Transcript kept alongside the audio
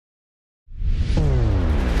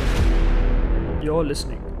You're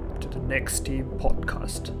listening to the Next Team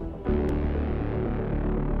podcast.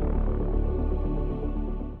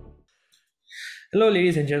 Hello,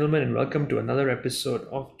 ladies and gentlemen, and welcome to another episode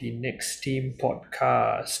of the Next Team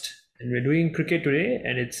podcast. And we're doing cricket today,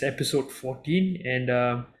 and it's episode 14. And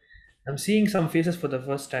I'm seeing some faces for the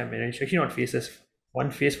first time, and it's actually not faces, one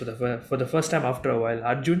face for the first time after a while.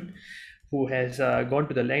 Arjun, who has gone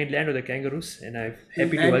to the land of the kangaroos, and I'm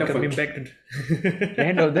happy to welcome him back to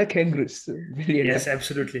Land of the kangaroos. Brilliant. Yes,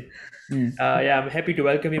 absolutely. Mm. I'm happy to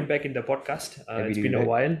welcome him back in the podcast. Happy It's to been be a back.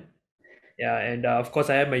 while. Yeah, and of course,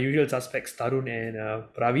 I have my usual suspects, Tarun and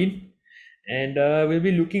Praveen. And we'll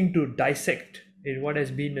be looking to dissect in what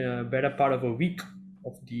has been a better part of a week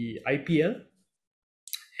of the IPL.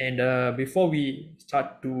 And before we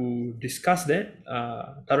start to discuss that,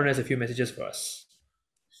 Tarun has a few messages for us.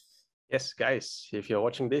 Yes, guys, if you're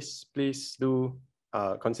watching this, please do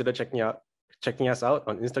consider checking us out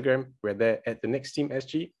on Instagram. We're there at the Next Team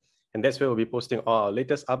SG, and that's where we'll be posting all our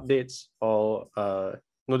latest updates, all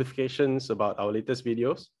notifications about our latest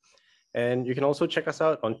videos. And you can also check us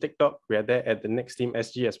out on TikTok. We're there at the Next Team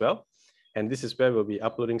SG as well. And this is where we'll be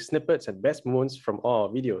uploading snippets and best moments from all our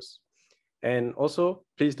videos. And also,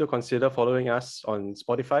 please do consider following us on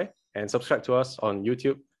Spotify and subscribe to us on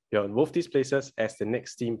YouTube. We're on both these places as the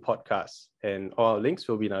Next Team podcast, and all our links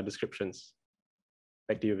will be in our descriptions.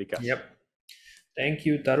 Back to you, Vikas. Yep. Thank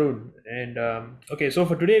you, Tarun. And okay, so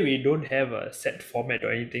for today, we don't have a set format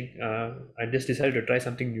or anything. I just decided to try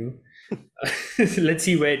something new. Let's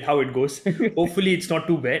see how it goes. Hopefully, it's not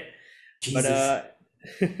too bad.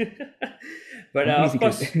 But of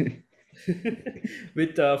course,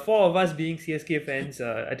 with four of us being CSK fans,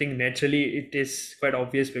 I think naturally it is quite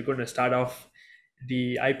obvious we're going to start off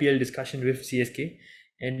the IPL discussion with CSK.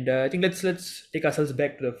 And I think let's take ourselves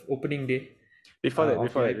back to the opening day. Before that,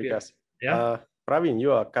 IPL. Vikas, Yeah. Praveen,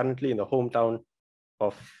 you are currently in the hometown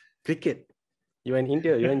of cricket. You're in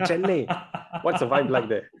India, you're in Chennai. What's the vibe like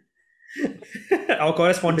there? Our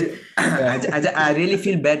correspondent. I really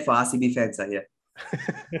feel bad for RCB fans here.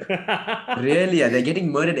 Really, they're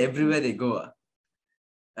getting murdered everywhere they go.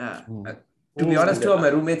 To be honest, two of my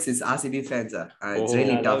roommates is RCB fans. It's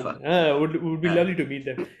really tough. Would be lovely to meet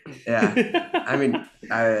them. Yeah, I mean,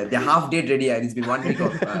 they're half dead ready, and it's been 1 week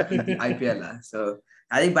of IPL. So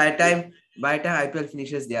I think by the time IPL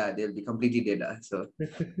finishes, they'll be completely dead. So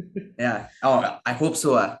yeah, I hope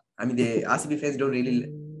so. I mean, the RCB fans don't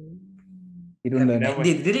really. They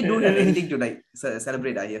really don't have anything to like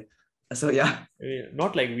celebrate here. So yeah, I mean,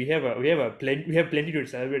 not like we have plenty to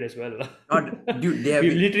celebrate as well. Dude,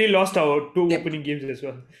 we've literally lost our two opening games as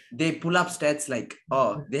well. They pull up stats like,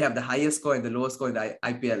 they have the highest score and the lowest score in the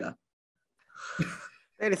IPL.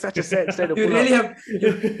 That is such a sad stat to You pull really up. have.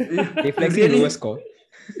 They flex the lowest score.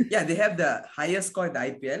 Yeah, they have the highest score in the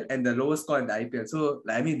IPL and the lowest score in the IPL. So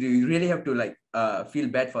I mean, you really have to like feel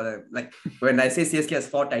bad for them. Like when I say CSK has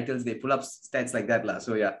 4 titles, they pull up stats like that, lah.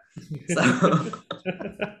 So yeah.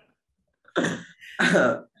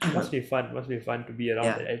 Must be fun to be around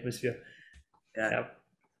that atmosphere. Yeah.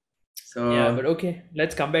 So yeah, but okay,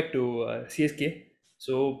 let's come back to CSK.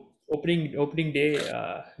 So opening day,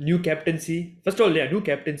 new captaincy. First of all, new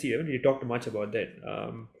captaincy. I haven't really talked much about that.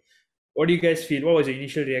 What do you guys feel? What was the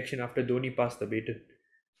initial reaction after Dhoni passed the baton?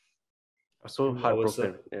 So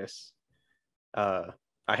heartbroken. Yes. I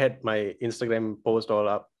had my Instagram post all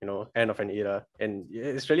up, end of an era, and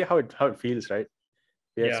it's really how it feels, right?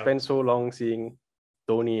 We have spent so long seeing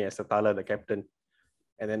Dhoni as the captain,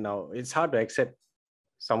 and then now it's hard to accept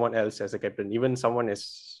someone else as a captain, even someone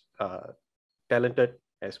as talented,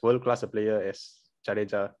 as world-class a player as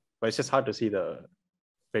Jadeja, but it's just hard to see the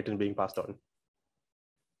baton being passed on.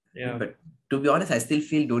 Yeah, but to be honest, I still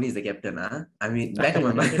feel Dhoni is the captain. I mean, back of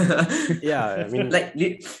my mind. Yeah, I mean, like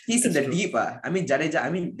he's in the deep. I mean, Jadeja. I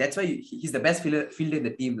mean, that's why he's the best fielder in the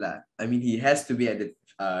team, lah. I mean, he has to be at the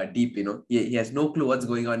deep. He has no clue what's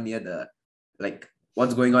going on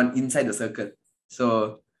what's going on inside the circle.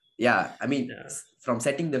 So yeah, I mean, from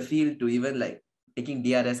setting the field to even like taking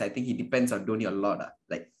DRS, I think he depends on Dhoni a lot.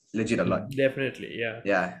 Like legit a lot. Definitely, yeah.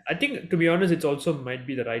 Yeah. I think to be honest, it's also might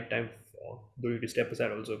be the right time for Dhoni to step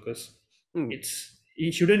aside also, because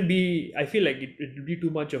it shouldn't be. I feel like it would be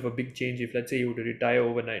too much of a big change if, let's say, you were to retire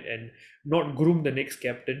overnight and not groom the next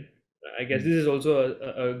captain. I guess this is also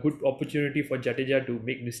a good opportunity for Jadeja to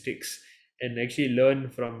make mistakes and actually learn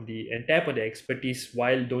from and tap on the expertise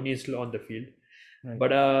while Dhoni is still on the field. Right.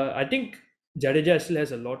 But I think Jadeja still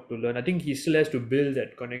has a lot to learn. I think he still has to build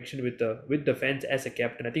that connection with the fans as a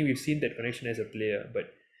captain. I think we've seen that connection as a player,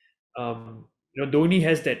 but Dhoni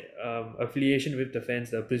has that affiliation with the fans,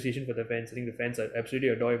 the appreciation for the fans. I think the fans are absolutely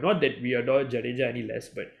adore him. Not that we adore Jadeja any less,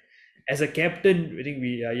 but as a captain, I think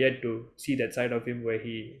we are yet to see that side of him where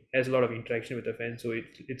he has a lot of interaction with the fans. So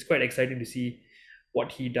it's quite exciting to see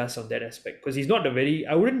what he does on that aspect, because he's not a very,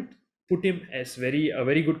 I wouldn't put him as a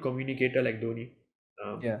very good communicator like Dhoni.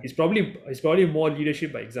 Yeah. He's probably more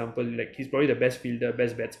leadership by example. Like he's probably the best fielder,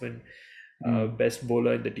 best batsman, best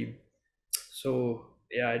bowler in the team. So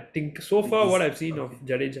yeah, I think so far what I've seen of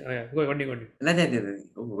Jadeja, go on.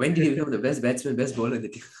 When did he become the best batsman, best bowler in the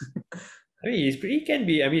team? I mean, he can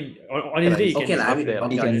be. I mean, on his day, he can Okay, be. I mean, there.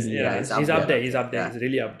 okay, He can he's, be, Yeah, he's he's up there. okay, He's up there. yeah. He's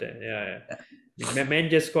really up there. Yeah. Man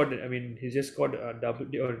just scored. I mean, he just scored a double.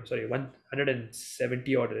 Or sorry,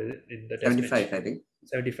 170 odd in the test 75, match. I think.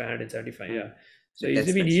 75, 175. Mm. Yeah. So The he's, I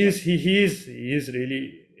test mean, match, he is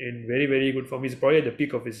really in very very good form. He's probably at the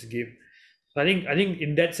peak of his game. So I think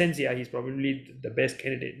in that sense, yeah, he's probably the best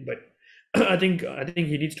candidate. But I think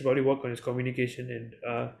he needs to probably work on his communication, and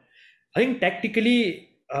I think tactically.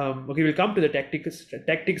 Okay, we'll come to the tactics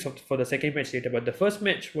for the second match later. But the first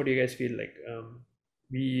match, what do you guys feel like?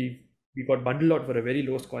 We got bundled out for a very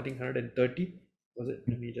low score. I think 130 was it?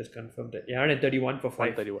 Let me just confirm that. Yeah, 131 for 5.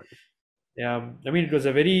 131. Yeah, I mean it was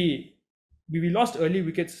a very we lost early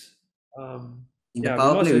wickets. In the Yeah,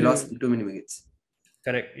 power play, we early- lost too many wickets.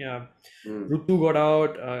 Correct. Yeah, Mm. Rutu got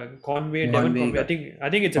out. Conway, Yeah. Devon Conway Conway. got- I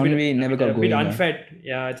think it's a Conway bit. never I mean, got a bit going, unfair.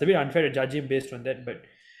 Yeah, it's a bit unfair to judge him based on that. But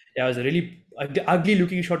yeah, it was a really ugly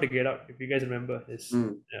looking shot to get out. If you guys remember,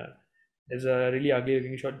 yeah, it's a really ugly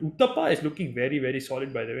looking shot. Uttapa is looking very very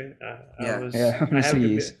solid, by the way. Yeah. Yeah, I have honestly, to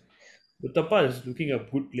he be- is. Uttapa is looking a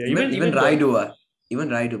good player. Even the- Raidu, even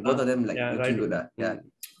Raidu, both of them yeah, looking Raidu. good. Yeah.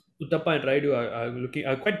 Uttapa and Raidu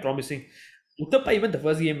are quite promising. Uttapa, even the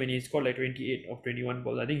first game when he scored like 28 of 21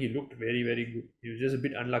 balls, I think he looked very, very good. He was just a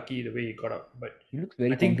bit unlucky the way he got out, but He looks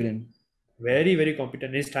very I think- confident. very, very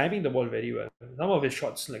competent. He's timing the ball very well. Some of his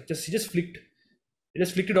shots, like he just flicked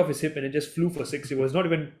it off his hip and it just flew for 6. It was not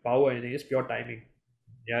even power or anything, just pure timing.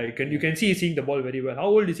 Yeah, you can see he's seeing the ball very well. How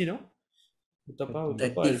old is he now? Uttapa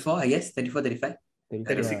is 34, I guess. 34, 35.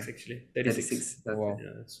 36 actually. 36. 36. Wow.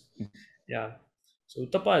 Yeah, yeah. So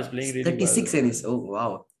Uttapa is playing really 36 well. and he's, oh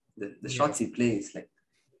wow. The shots he plays is like.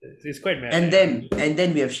 It's quite mad. And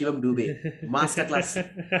then we have Shivam Dubey. Masterclass.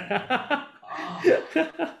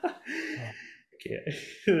 Okay,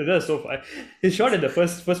 that's so funny. His shot in the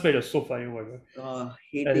first match was so funny. Oh my god! Oh, I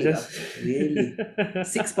hating, just- really.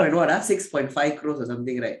 6.5 crores or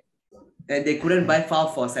something, right? And they couldn't buy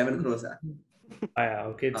Faf for 7 crores. Yeah,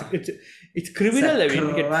 okay. It's criminal that we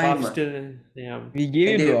didn't get crime, fast still. Yeah, We gave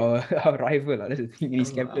And him they- to our rival. That's the thing. He's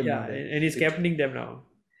captain. yeah, and he's captaining them now.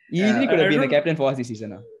 He easily could I have been the don't- captain for us this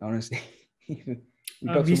season, honestly. We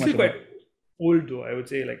talk so He's much still about- quite old though. I would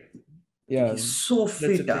say like Yeah, He's so the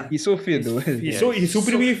fit. thing. he's so fit though. he's Yeah, he's so-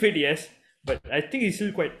 supremely fit. Yes, but I think he's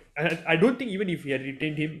still quite. I don't think even if we had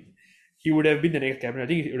retained him, he would have been the next captain. I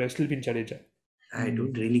think it would have still been Jadeja. I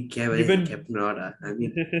don't really care whether Even- he's captain or not. I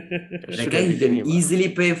mean, Should that have guy he retained can him, easily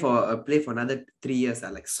play for another 3 years.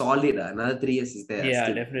 Like solid. Another 3 years is there. Yeah,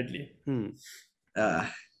 still. definitely. Uh,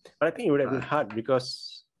 But I think it would have been hard because,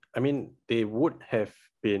 I mean, they would have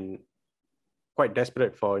been quite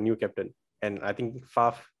desperate for a new captain. And I think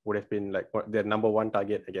Faf would have been like their number one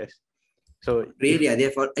target, I guess. So really,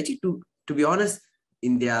 therefore, actually, to be honest,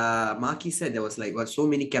 in their marquee set, there was like so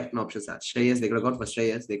many captain options. Shreyas, they could have gone for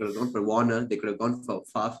Shreyas, they could have gone for Warner, they could have gone for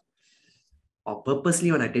Faf. Or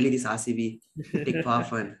purposely, when I tell you this RCB, take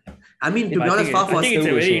Faf one. I mean, to be I honest, think, Faf I was think it's a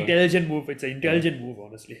still very also- intelligent move. It's an intelligent move,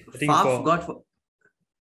 honestly. I think Faf for, got for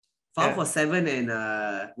Faf Yeah. was 7 and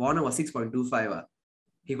Warner was 6.25.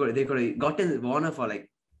 They could have gotten Warner for like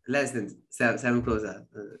less than 7 crores.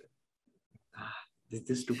 This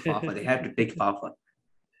is too far. They had to take Faf.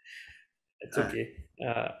 it's okay.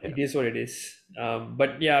 It is what it is.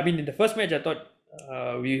 But yeah, I mean, in the first match, I thought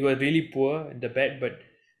we were really poor in the bat, but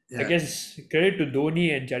I Yeah. guess credit to Dhoni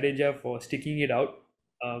and Jadeja for sticking it out.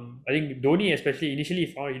 I think Dhoni, especially initially,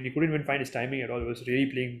 he couldn't even find his timing at all. He was really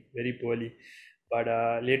playing very poorly. But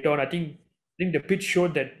later on, I think the pitch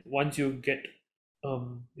showed that once you get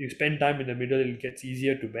you spend time in the middle, it gets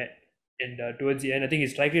easier to bat. And towards the end, I think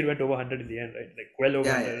his strike rate went over 100 in the end, right? Like well over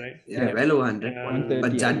 100, right? Yeah, well over 100. Yeah. 130.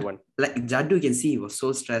 But 131. Jaddu, you can see he was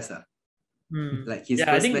so stressed. Hmm. Like his Yeah,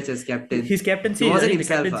 I first think match as captain. His captaincy, He I wasn't think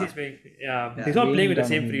the himself, captaincy is playing, Yeah. he's not Laying playing with the down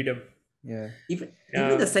same on him. freedom. Yeah. Even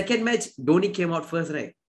Yeah. the second match, Dhoni came out first,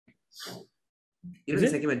 right? Even Is the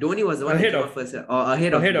it? second match, Dhoni was the one Ahead that came of- out first, or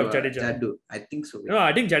ahead ahead of of Jadeja. Jaddu. I think so. No,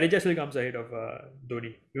 I think Jadeja still comes ahead of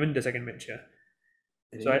Dhoni, even the second match. Yeah.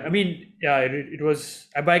 So I mean, yeah, it was.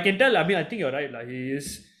 But I can tell. I mean, I think you're right. Like he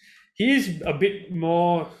is a bit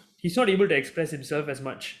more. He's not able to express himself as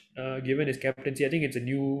much, given his captaincy. I think it's a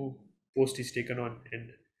new post he's taken on, and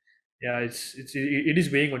Yeah, it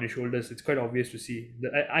is weighing on his shoulders. It's quite obvious to see.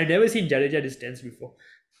 I never seen Jadeja this tense before.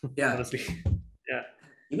 Yeah. Honestly, yeah.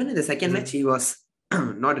 Even in the second Is it- match, he was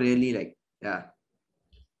not really like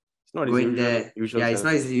It's not his going there. usual Yeah, it's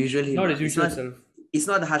self. not his usual him. Not his It's usual not. self. It's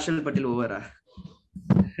not the Harshal Patel over.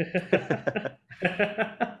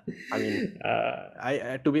 I mean,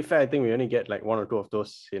 uh, to be fair, I think we only get like 1 or 2 of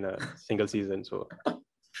those in a single season. So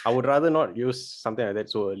I would rather not use something like that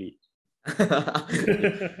so early.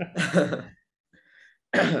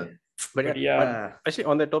 But yeah, actually,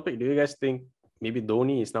 on that topic, do you guys think maybe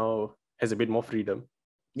Dhoni is now has a bit more freedom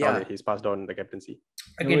now Yeah, that he's passed on the captaincy?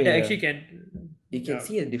 I No can way, yeah. actually can. you can Yeah.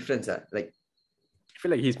 see a difference. Like I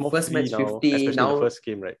feel like he's more First free match now, 50, especially in now- the first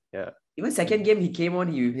game, right? Yeah. even second game he came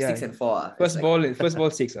on, he Yeah. 6 and 4. First ball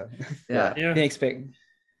 6. Yeah, Yeah. Didn't expect.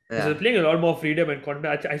 So they're playing a lot more freedom and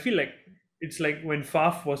confidence. I feel like it's like when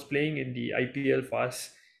Faf was playing in the IPL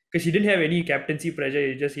fast, because he didn't have any captaincy pressure.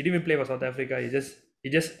 He didn't even play for South Africa. He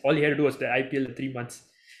just all he had to do was the IPL the 3 months.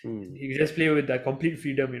 He just play with that complete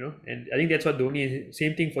freedom, and I think that's what Dhoni.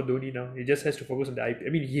 Same thing for Dhoni now. He just has to focus on the IPL. I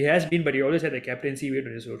mean, he has been, but he always had the captaincy weight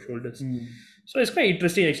on his shoulders. So it's quite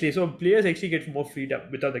interesting actually. So players actually get more freed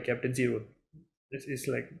up without the captaincy role. It's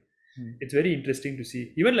like it's very interesting to see.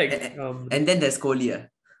 Even like and then there's Kohli.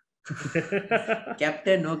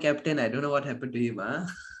 Captain, no captain. I don't know what happened to him.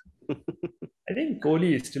 I think Kohli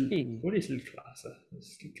is still class.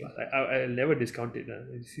 Still class. I'll never discount it.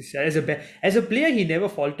 As a player, he never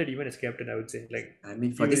faltered even as captain. I would say I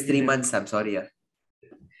mean, for these 3 months, I'm sorry.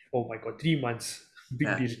 oh my god, 3 months, big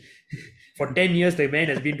Yeah. deal. For 10 years, the man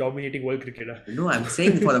has been dominating world cricket. No, I'm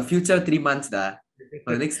saying for the future 3 months,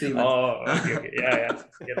 for the next 3 months. Oh, okay. Yeah.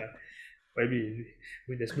 Maybe. I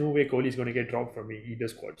mean, there's no way Kohli is going to get dropped from either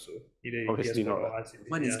squad. So either India Obviously squad not. or RCB.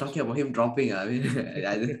 One is Yeah, talking about him dropping. I mean,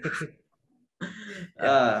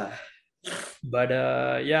 But but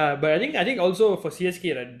I think also for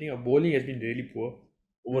CSK, right, I think our bowling has been really poor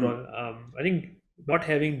overall. I think not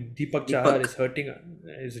having Deepak Chahar Deepak.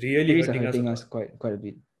 is really Injuries are hurting us. hurting a us lot. quite a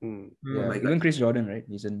bit. Mm. Yeah, my God. even Chris Jordan, right?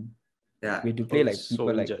 We had to play Oh, like so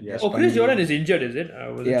people like injured, yeah. Oh, Chris Deshpande. Jordan is injured, is it? I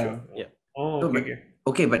wasn't Yeah. sure. Yeah. Oh, No, okay, but- okay.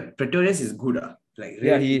 Okay, but Pretorius is good. Like really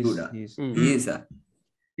Yeah, he is. good. He is. He is.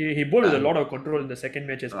 He bowled with a Um, lot of control in the second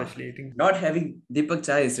match, especially. I think. Not having Deepak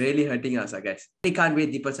Chahar is really hurting us, guys. We can't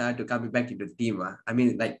wait Deepak Chahar to come back into the team. I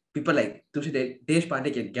mean, like people like Deshpande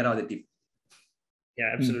can get out of the team. Yeah,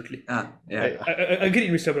 absolutely. Yeah. I agree,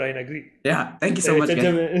 Mr. Brian. Agree. Yeah. Thank you so much, guys.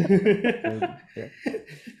 Yeah.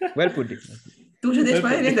 Well put. Tushar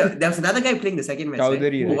Deshpande, and then there was another guy playing the second match.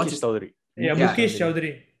 Chowdhury, Right? right? What's Mukesh his Chowdhury. Yeah, Yeah. Mukesh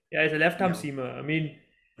Chowdhury. Yeah, it's a left-arm seamer. I mean,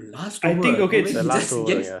 last I over? think, okay, it's he the last just over,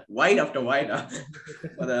 gets yeah. wide after wide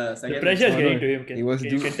for the the second pressure is Oh, getting no, to him. It was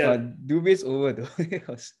you can tell. Dubé's over though.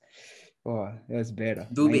 That was bad.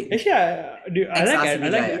 Dubé. Actually, I like Ex-RCB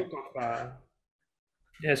the guy. look of.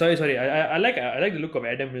 Yeah, sorry. I like the look of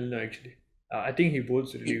Adam Milner actually. I think he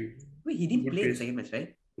bowls really. Wait, he didn't Good play the pace. second match,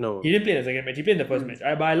 right? No. He didn't play in the second match. He played in the first match.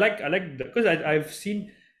 But I like because I've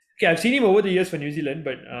seen. Okay, I've seen him over the years for New Zealand,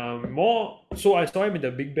 but more so I saw him in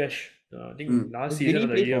the Big Bash. I think last Did season he or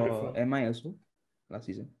the play year for before. MI also last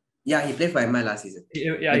season? Yeah, he played for MI last season.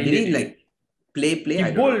 Yeah, But he did he did. like play? He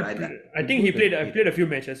I don't bowled. know. I think he bowled played. a Played a few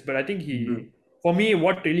matches, but I think he. For me,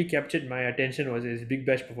 what really captured my attention was his Big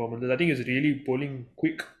Bash performances. I think he's really bowling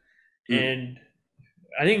quick, and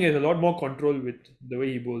I think there's a lot more control with the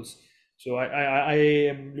way he bowls. So I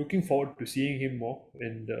am looking forward to seeing him more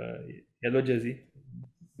in the yellow jersey.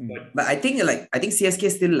 But I think CSK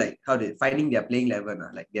is still like finding their playing level.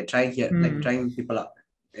 Like they're trying here, like trying people out.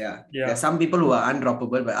 Yeah. Yeah. There are some people who are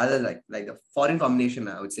undroppable, but others like the foreign combination,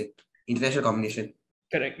 I would say. International combination.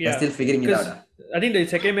 Correct. They're Yeah. still figuring it Because out. I think the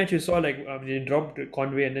second match you saw like they dropped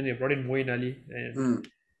Conway and then they brought in Moeen Ali. And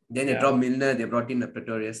Then they dropped Milner, they brought in the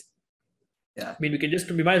Pretorius. Yeah. I mean,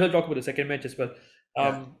 we might as well talk about the second match as well.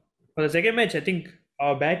 For the second match, I think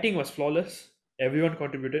our batting was flawless. Everyone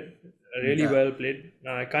contributed really well played.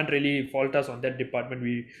 I can't really fault us on that department.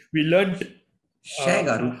 We learned. Shag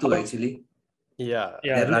Rutu actually. Yeah.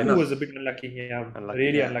 Yeah, That Rutu run-up. was a bit unlucky. Yeah, Unlucky,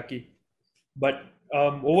 really yeah. unlucky. But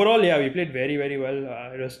overall, yeah, we played very, very well.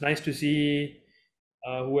 It was nice to see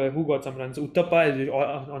who got some runs. Uttapa is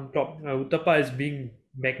on top. Uttapa is being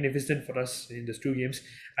magnificent for us in these 2 games.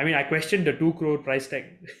 I mean, I questioned the 2 crore price tag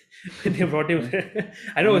when they brought him.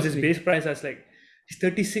 I know it was his base price. I was like, he's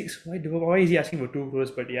 36. Why is he asking for 2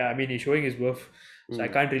 crores? But yeah, I mean, he's showing his worth. So I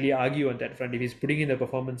can't really argue on that front. If he's putting in the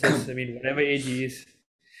performances, I mean, whatever age he is.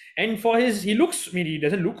 And for he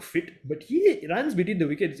doesn't look fit, but he runs between the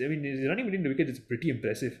wickets. I mean, his running between the wickets is pretty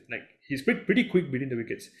impressive. Like, he's pretty quick between the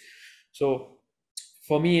wickets. So,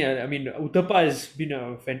 for me, I mean, Uttapa has been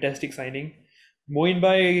a fantastic signing. Moin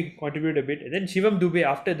Bai contributed a bit, and then Shivam Dubey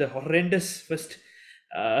after the horrendous first,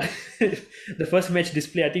 the first match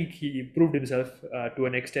display. I think he proved himself to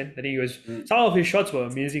an extent. I think he was some of his shots were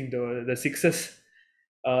amazing. The sixes,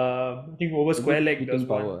 I think over The square good leg there was hitting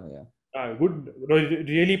one. power, yeah. Good,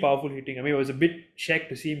 really powerful hitting. I mean, it was a bit shacked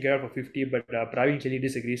to see him get out for 50, but Praveen clearly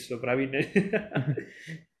disagrees. So Praveen,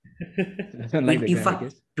 I don't like the guy, I 25,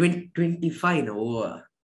 guess. 25 in over.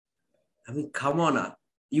 I mean, come on.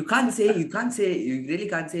 You really can't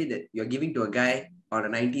say that you're giving to a guy on a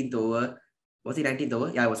 19th over. Was it 19th over?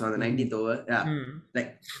 Yeah, it was on the 19th over. Yeah.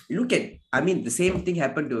 Like, you look at, I mean, the same thing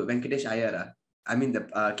happened to Venkatesh Iyer. I mean, the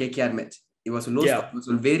KKR match. It was a it was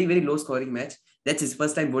a very, very low scoring match. That's his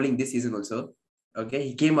first time bowling this season also. Okay.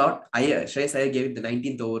 He came out, Shreyas Iyer gave him the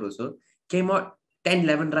 19th over also. Came out 10,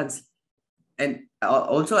 11 runs. And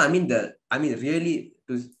also, really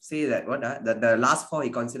to say that the last four he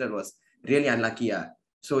considered was really unlucky.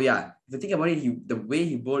 So yeah, if you think about it, the way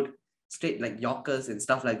he bowled straight like Yorkers and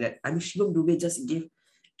stuff like that. I mean, Shivam Dubey just gave,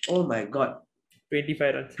 oh my god,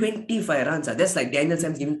 25 runs. 25 runs. That's like Daniel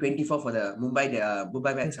Sams giving 24 for the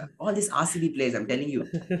Mumbai match. All these RCB players, I'm telling you.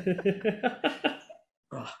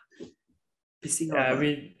 Pissing off. I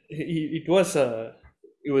mean, it was a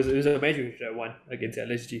match which I won against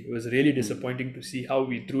LSG. It was really disappointing to see how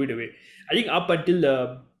we threw it away. I think up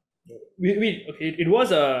until it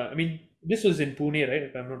was I mean, this was in Pune, right?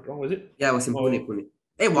 If I'm not wrong, was it? Yeah, it was in Pune.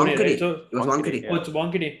 Hey, Wankhede. Right? So, it was Wankhede. Oh, it's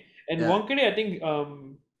Wankhede. And Wankhede, I think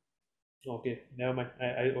okay, never mind.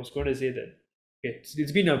 I was going to say that. Okay,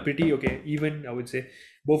 it's been a pretty even, I would say.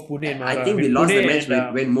 Both Pune and Mara. I think we lost the match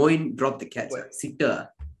when Moin dropped the catch. Sitter.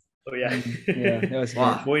 Oh yeah. Yeah, that was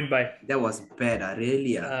Moin Bai. That was bad,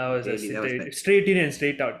 really. That was bad. Straight in and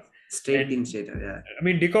straight out. Straight in, straight out, yeah. I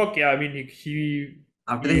mean, De Kock, I mean, he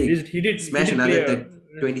did smash another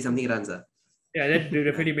 20-something runs. Yeah, that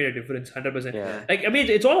definitely made a difference, 100%. Yeah. Like, I mean,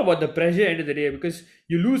 it's all about the pressure end of the day, because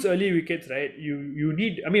you lose early wickets, right? You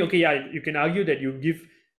need, I mean, okay, yeah, you can argue that you give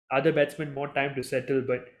other batsmen more time to settle,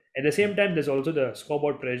 but at the same time, there's also the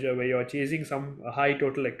scoreboard pressure where you're chasing some high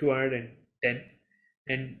total like 210,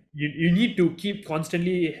 and you need to keep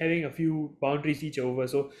constantly having a few boundaries each over.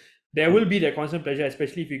 So there will be that constant pressure,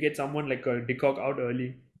 especially if you get someone like a De Kock out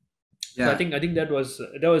early. Yeah. So I think that was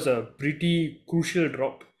a pretty crucial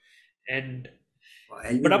drop. And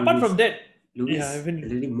but apart from that, Lewis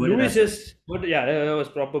just that was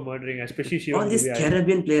proper murdering, especially all these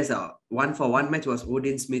Caribbean players one for one match was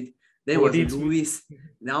Odin Smith. Then was Lewis.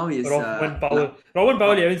 Now is Robin Powell. Robin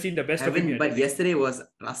Powell, you haven't seen the best of him yet. But yesterday was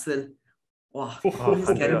Russell. Wow, all these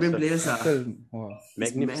Caribbean players are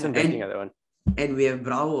magnificent batting at that one. And we have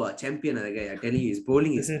Bravo, champion. The guy, I tell you, his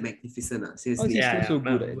bowling is magnificent. Seriously, he's still so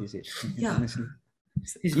good at this age. Yeah. Honestly.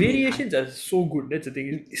 His variations are so good. That's the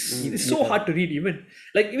thing. It's so hard to read. Even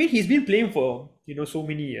he's been playing for so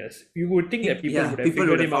many years. You would think that people would have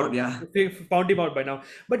figured him out. Yeah, found him out by now.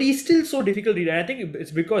 But he's still so difficult to read. And I think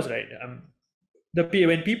it's because when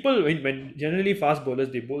generally fast bowlers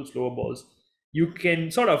they bowl slower balls, you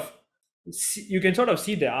can sort of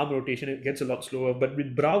see the arm rotation. It gets a lot slower. But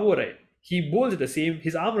with Bravo, right, he bowls the same.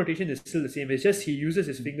 His arm rotation is still the same. It's just he uses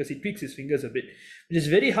his fingers. He tweaks his fingers a bit, which is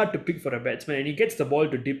very hard to pick for a batsman. And he gets the ball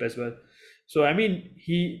to dip as well. So I mean,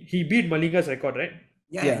 he beat Malinga's record, right?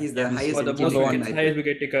 Yeah, he's the highest. Or the most highest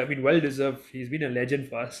wicket taker. I mean, well deserved. He's been a legend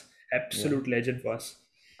for us. Absolute legend for us.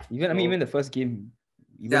 Even the first game.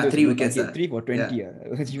 3 wickets. 3 for 20.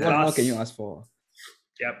 What more can you ask for?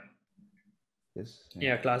 Yep. Yes.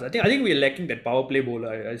 Yeah, class. I think we're lacking that power play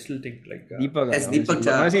bowler. I still think Deepak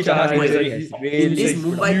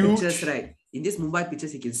in these Mumbai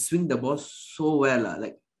pitches, he can swing the ball so well.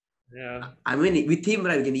 I mean, with him,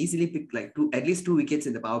 right, we can easily pick at least 2 wickets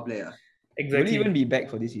in the power play. Exactly. Will he even be back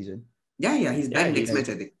for this season? Yeah, he's back next match,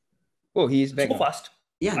 I think. Oh, he's back so fast.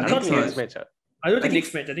 Yeah, I don't think next match. I don't think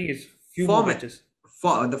next match. I think it's few more matches.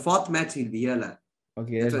 The 4th match he'll be here.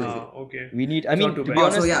 Okay, that's okay. We need. I mean, to be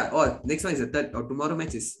honest. Next one is the 3rd. Or tomorrow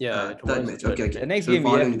match is 3rd match. Okay. The next game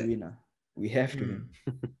we have to win. We have to win.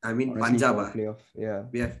 I mean, Punjab playoff. Yeah.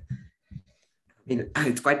 We have. I mean,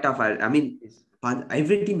 it's quite tough. I mean,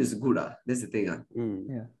 every team is good. That's the thing.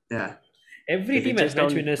 Yeah. Every team has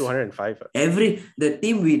match winners. 205. The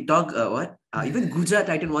team we talk even Gujarat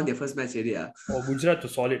Titan won their first match area. Oh, Gujarat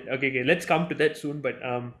was solid. Okay. Let's come to that soon. But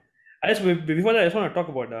before that, I just want to talk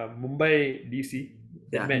about Mumbai DC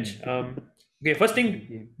match. Okay, first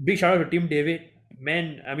thing, big shout out to Tim David.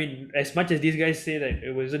 Man, I mean, as much as these guys say that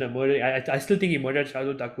it wasn't a murder, I still think he murdered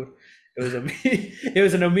Shardul Thakur. It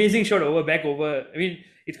was an amazing shot back over. I mean,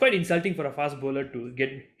 it's quite insulting for a fast bowler to get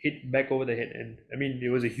hit back over the head, and I mean, it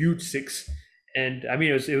was a huge 6. And I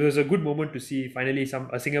mean, it was a good moment to see finally a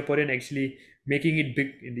Singaporean actually making it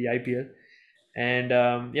big in the IPL. And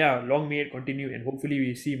long may it continue, and hopefully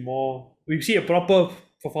we see a proper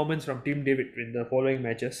performance from Team David in the following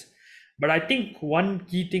matches. But I think one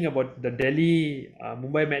key thing about the Delhi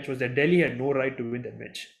Mumbai match was that Delhi had no right to win that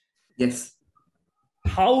match. Yes.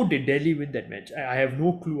 How did Delhi win that match? I have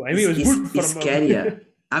no clue. I mean, it was good It's from scarier.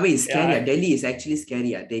 I mean, it's scarier. Yeah. Delhi is actually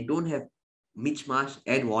scarier. They don't have Mitch Marsh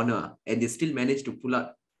and Warner, and they still managed to pull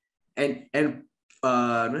out. And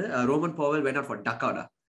Roman Powell went out for duck out.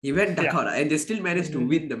 He went duck out, and they still managed to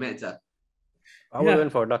win the match. Powell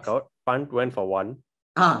went for a duck out. Pant went for one.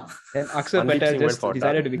 And Akshar Mandeep Patel Singh went just for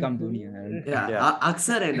decided duck. to become Dhoni.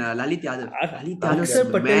 Akshar and Lalit Yadav. Lalit Yadav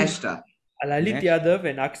Akshar Patel- smashed. Lalit Yadav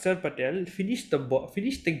and Akshar Patel finished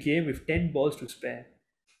the game with 10 balls to spare.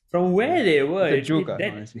 From where they were, It's a joke,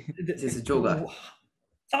 honestly. It's a joke.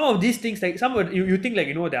 Some of these things, like you think like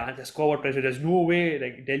the scoreboard pressure. There's no way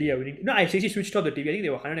like Delhi are winning. No, I actually switched off the TV. I think they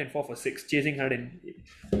were 104 for 6, chasing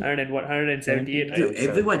 178. Dude,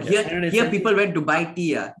 everyone here people went to buy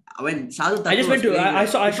tea. When Shadul I just went to I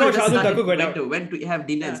saw Shadul Thakur went to have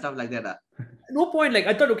dinner and stuff like that. No point. Like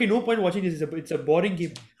I thought, okay, no point watching this. It's a boring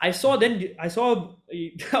game. I saw our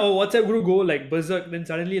WhatsApp group go like berserk. Then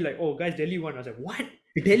suddenly like, oh guys, Delhi won. I was like, what?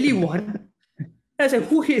 Delhi won? I was like,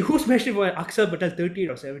 who smashed it for Akshar Patel 38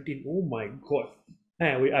 or 17? Oh my god.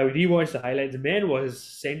 I rewatched the highlights. The man was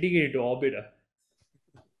sending it into orbit.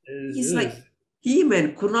 He's like him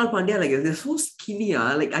and Kunal Pandya, like they're so skinny.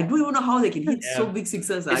 Like I don't even know how they can hit so big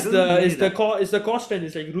sixers. It's the cost, and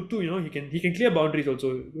it's like Rutu, he can clear boundaries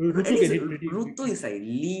also. Rutu is like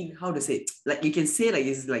lean. How to say? Like you can say like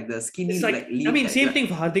it's like the skinny. It's like lean, I mean, like same that. thing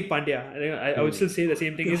for Hardik Pandya. I would still say the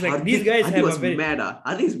same thing. It's like Hardik- these guys Hardik have was a very mad.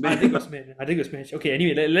 Hardik's mad. Hardik was smashed. Okay,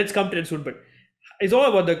 anyway, let's come to that soon. But it's all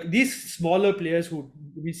about these smaller players who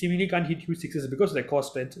we seemingly can't hit huge sixes because of their cost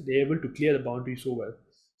strength. They're able to clear the boundary so well.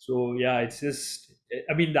 So yeah, it's just.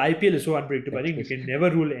 I mean, the IPL is so unpredictable. I think you can never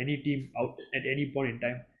rule any team out at any point in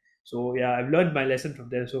time. So yeah, I've learned my lesson from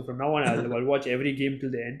there. So from now on, I'll watch every game till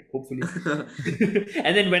the end, hopefully.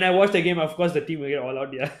 And then when I watch the game, of course, the team will get all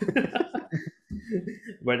out. Yeah.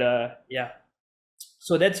 But yeah.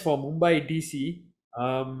 So that's for Mumbai DC.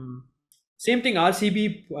 Same thing.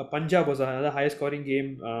 RCB Punjab was another high scoring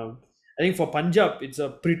game. I think for Punjab, it's a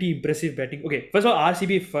pretty impressive batting. Okay, first of all,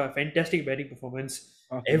 RCB fantastic batting performance.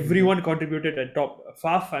 Everyone contributed at top.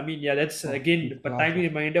 Faf, I mean, yeah, that's again a timely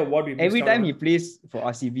reminder what we missed Every out time on. he plays for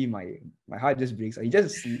RCB, my heart just breaks. He's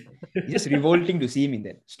just revolting to see him in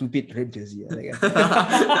that stupid red jersey. Like,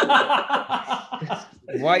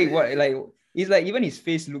 why? What? Like, it's like even his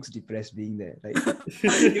face looks depressed being there. Like,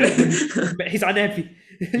 He's unhappy.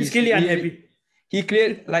 He's clearly unhappy. He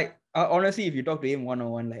cleared like honestly, if you talk to him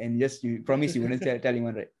one-on-one, like, and just you promise you wouldn't tell him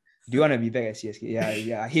one, right? Do you want to be back at CSK?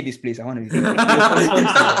 Yeah, I hate this place. I want to be back.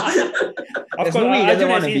 Of There's course, no way he doesn't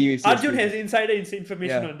want to be with Arjun CSK. has insider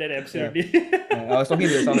information on that, absolutely. I was talking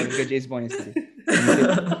to the South Africa James Bond yesterday.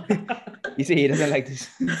 He said he doesn't like this.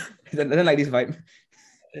 He doesn't like this vibe.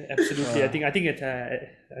 Absolutely. I think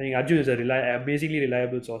Arjun is amazingly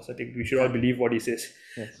reliable source. I think we should all believe what he says.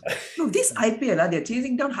 Yes. No, this IPL, they're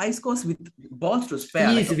chasing down high scores with balls to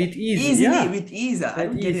spare. With ease. Easily, Yeah. with ease. I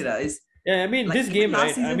don't get it. It's Yeah, I mean, like, this game, last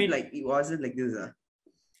right? season, I mean, like it wasn't like this.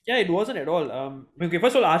 yeah, it wasn't at all. Okay,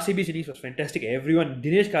 first of all, RCB's innings was fantastic. Everyone,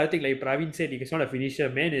 Dinesh Karthik, like Praveen said, he's not a finisher.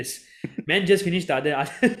 Man just finished the other.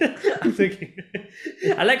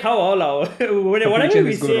 I like how all our whatever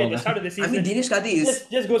we say at the start of the I season, mean, Dinesh Karthik is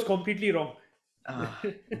just goes completely wrong.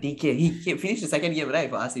 DK. He finished the second game, right,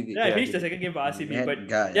 for RCB. Yeah, I finished the second game for RCB, Mad but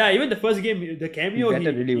guy. yeah, even the first game, the cameo, He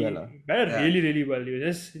batted really well, batted Yeah. really well. He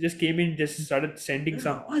just came in, just started sending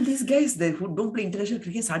some. All these guys who don't play international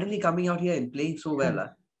cricket suddenly coming out here and playing so well.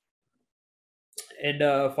 And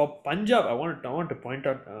for Punjab, I want to point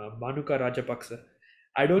out Manuka Rajapaksa.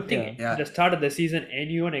 I don't think Yeah. at the start of the season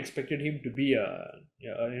anyone expected him to be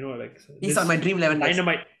He's this on my dream 11. Guys.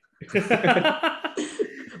 dynamite.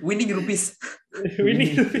 Winning rupees. we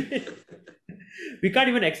need we can't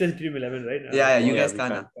even access Dream 11 right now. Yeah, you Yeah, guys we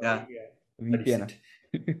can't. can't. Yeah. VPN.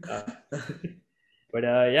 But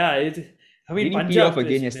yeah, I mean Did he pee Punjab off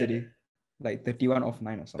again is- yesterday? Like 31 off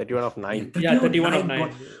 9 or something. 31 of 9. Yeah, 31 of 9.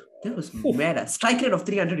 9. That was mad. Strike rate of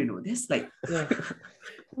 300, That's like Yeah.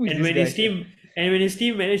 Who is And this when guy? his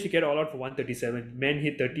team managed to get all out for 137, man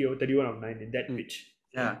hit 30 or 31 of 9 in that pitch.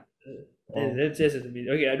 yeah. That's just amazing.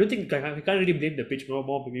 Okay, I don't think I can't really blame the pitch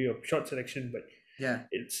more maybe of shot selection, but Yeah.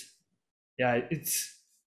 it's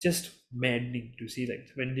just maddening to see like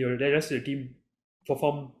when the rest of the team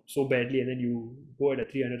perform so badly and then you go at a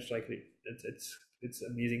 300 strike rate. It's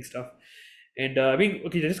amazing stuff. And I mean,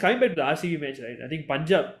 okay, just coming back to the RCB match, right? I think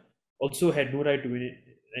Punjab also had no right to win it.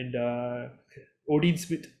 and Odin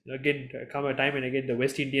Smith again come a time and again the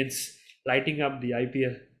West Indians lighting up the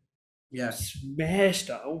IPL. Yeah. Smashed.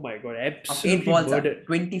 Oh my god, Of 8 absolutely balls, murdered.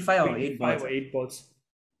 25 or 8 balls. 25 or 8 balls.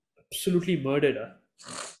 Absolutely murdered.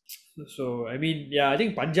 So I mean, yeah, I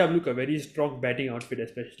think Punjab look a very strong batting outfit,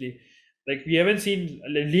 especially. Like we haven't seen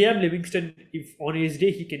Liam Livingston. If on his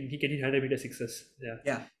day he can hit 100-meter sixes. Yeah,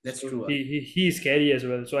 Yeah, that's so true. he is scary as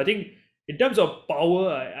well. So I think in terms of power,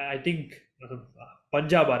 I think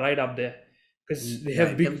Punjab are right up there because they Yeah, have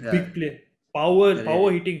in big terms of- big play, power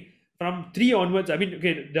Correct. hitting from 3 onwards. I mean,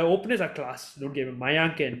 okay, the openers are class. Don't get me.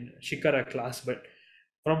 Mayank and Shikhar are class, but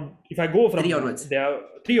from if I go from 3 onwards. there are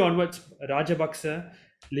 3 onwards, Rajapaksa,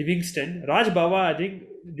 Livingston, Raj Baba. I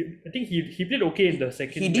think he played okay in the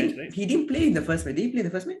second He match, didn't. right? He didn't play in the first match. Did he play in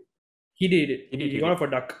the first match? He did it. He did, He he got did. it for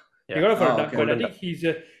duck. He Yeah. got it for Oh, duck, okay. but I Golden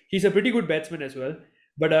think he's a pretty good batsman as well.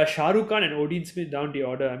 But Shah Rukh Khan and Odin Smith down the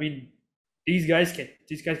order. I mean, these guys can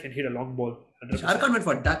hit a long ball. 100%. Shah Rukh Khan went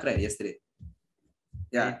for duck right yesterday.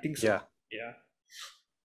 I Yeah. think so. Yeah. Yeah.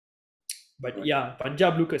 But yeah,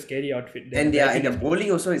 Punjab look a scary outfit. Their And batting the is-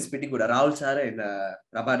 bowling also is pretty good. Rahul Chahar and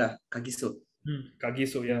Rabada Kagiso.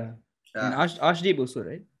 Kagiso, yeah. And Arshdeep also,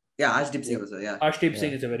 right? Yeah, Arshdeep Singh also. Yeah. Arshdeep Yeah.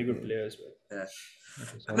 Singh is a very good player as well. Yeah.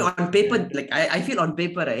 Okay, I mean, on paper, like I feel on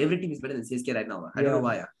paper, every team is better than CSK right now. I don't know Yeah.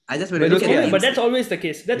 why. I just But when I look okay, at Yeah, the but teams- that's always the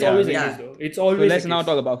case. That's Yeah. always the Yeah. case, though. It's So always. let's the now case.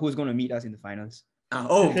 talk about who's going to meet us in the finals.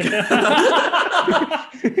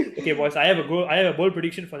 Okay, boys. I have a bold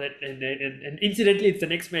prediction for that, and incidentally, it's the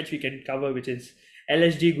next match we can cover, which is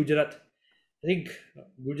LSG Gujarat. I think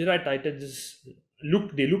Gujarat Titans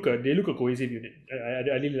look a cohesive unit.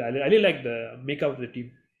 I really like the makeup of the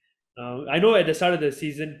team. I know at the start of the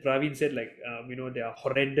season, Praveen said like they are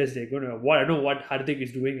horrendous. They're gonna I don't know what Hardik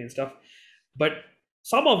is doing and stuff, but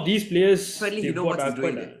some of these players Apparently he they've knows got what he's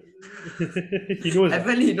doing, quite he knows.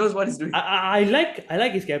 Apparently he knows what he's doing. I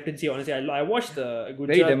like his captaincy. Honestly, I watched the Very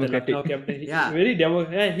Gujarat, the democratic. Lucknow captain. Yeah.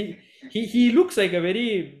 Very he looks like a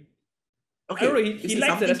very Okay, I don't know. you He see,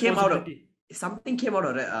 likes the responsibility. something came out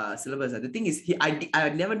of syllabus. The thing is, I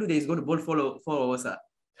never knew that he's going to bowl 4 overs.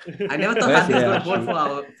 I never thought Yes, that he's yeah, going to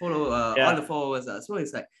bowl Yeah. all the 4 overs. So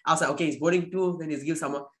it's like I was like, okay, he's bowling 2, then he's give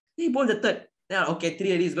someone. Then he bowled the third. Then okay, 3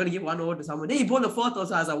 already. He's going to give 1 over to someone. Then he bowled the 4th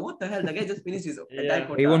also. I was like, what the hell? The guy just finished his entire Yeah.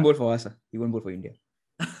 quota. He won't bowl for us. He won't bowl for India.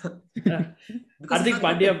 Yeah. Because he's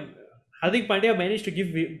Hardik Pandya managed to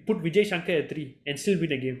put Vijay Shankar at 3 and still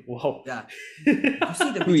win a game. Wow. Yeah. You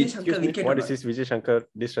see the Vijay Shankar Excuse me. wicket. What is this Vijay Shankar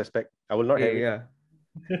disrespect? I will not have Yeah, it.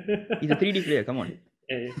 yeah. He's a 3D player. Come on.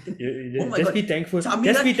 You Oh my just God. be thankful. Samira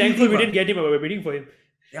Just be killed thankful him, we didn't get him. We're waiting for him.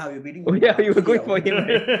 Yeah, we're beating. Oh yeah, you were going for him.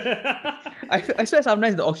 Right? Yeah. I swear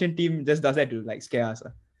sometimes the auction team just does that to like scare us.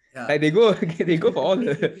 Yeah. Like they go for all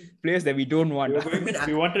the players that we don't want. We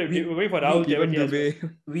were going for Rahul Even Tewatia as well.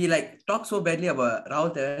 Dubey. We like talk so badly about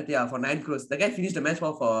Rahul Tewatia for 9 crores. The guy finished the match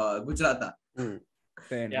for Gujarat.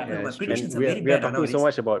 Fair Yeah. enough. My that's true. predictions And are we very are bad talking so nowadays.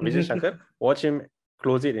 much about Vijay Shankar. Watch him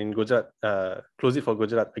close it in Gujarat. Close it for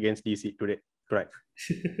Gujarat against DC today. Right.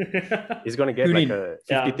 He's gonna get Tune like in. a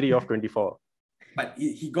 53 of 24. But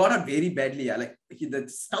he got out very badly. Like the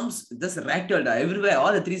stumps just rattled everywhere.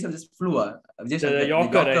 All the 3 stumps just flew. Vijay Shankar, The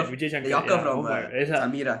Yorker, right? Vijay Shankar. The Yorker Yeah. from Oh my,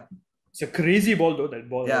 Samira. it's a crazy ball though. That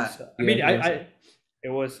ball. Yeah. Was, I mean, Yeah, it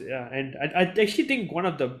was and I actually think one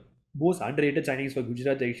of the most underrated signings for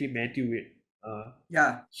Gujarat is actually Matthew Wade.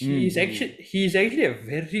 Yeah. He's actually a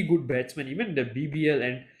very good batsman, even in the BBL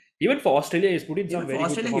and even for Australia, he's put in some Even very for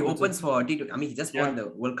good Australia, he performances. opens for T20. I mean, he just Yeah. won the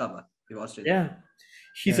World Cup with Australia. Yeah,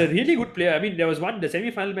 he's a really good player. I mean, there was the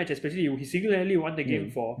semi-final match, especially he single-handedly won the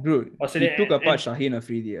game for Bro, Australia. he took and- apart Shaheen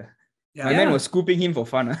Afridi. Yeah. My man was scooping him for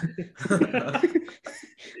fun.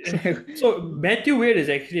 So Matthew Wade is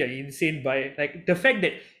actually an insane buy. Like the fact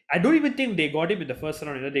that I don't even think they got him in the first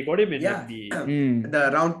round. They got him in Yeah. like, the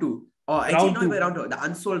The round 2. Or actually, Round not two. even round 2. The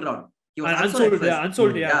unsold round. He was unsold. at first. Yeah,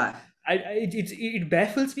 unsold. Yeah. Yeah. It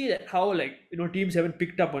baffles me that how teams haven't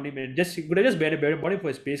picked up on him and just would have just bought him for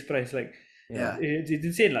his base price. Like Yeah. it's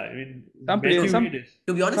insane. Like I mean, Some players- Matthew Wade is-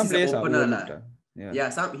 To be honest, Some he's players an are opener. overlooked. lah.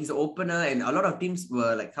 Yeah. He's an opener, and a lot of teams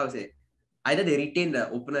were like, how to say, either they retained the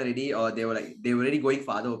opener already, or they were already going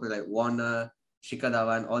for other openers like Warner, Shikhar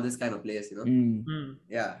Dhawan, all this kind of players. Hmm.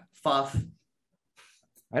 Yeah, Faf.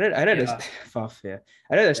 I read Yeah. Faf, yeah.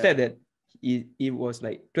 I read a stat that it was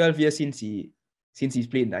like 12 years since he's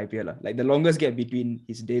played in the IPL. Like the longest gap between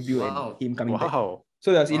his debut Wow. and him coming back. Wow.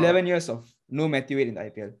 So there was Wow. 11 years of no Matthew Wade in the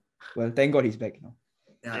IPL. Well, thank God he's back now.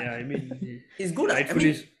 Yeah, I mean, He's good. I rightfully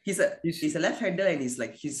mean, he's- he's a left-hander, and he's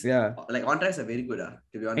Yeah. like on drives are very good.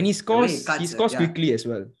 To be honest, And he The way scores cuts, quickly as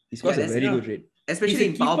well. He scores a that's- very yeah. good rate. especially he's a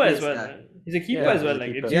in power keeper as plays. well. Yeah. He's a keeper Yeah, as well. he's a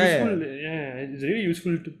Like keeper. it's Yeah, useful. Yeah, it's really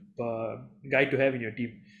useful guy to have in your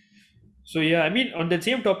team. So yeah, I mean on the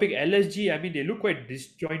same topic, LSG, I mean they look quite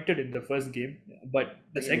disjointed in the first game, but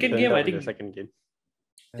the second game, I the think second game.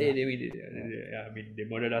 I mean they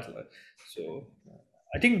murdered us. So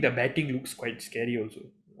I think the batting looks quite scary also,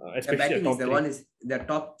 The especially the batting is top the three. one is the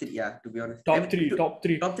top three. Yeah, to be honest. Top three.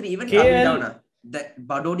 Top three. Even KL coming down. That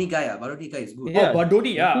Badoni guy is good. Yeah.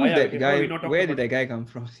 Badoni, Who's that okay, guy? we're not talking Where about did that guy come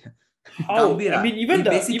from? how? Gambhir, I mean, he even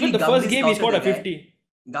basically the first Gambhir game he scored a scouted the guy. 50.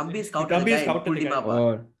 Gambhir scouted Gambhir the guy and scouted pulled the him guy. up.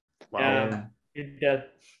 Oh, Yeah, Intel.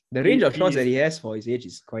 the range of He shots is- that he has for his age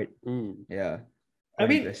is quite, I quite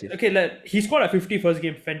mean, impressive. okay, like, he scored a 50 first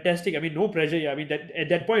game, fantastic. I mean, no pressure. Yeah, I mean that at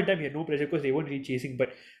that point in time he had no pressure because they weren't really chasing.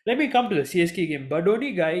 But let me come to the CSK game.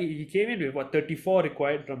 Badoni guy, he came in with what 34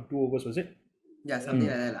 required from 2 overs, was it? Yeah, something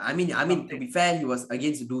like that. I mean, to be fair, he was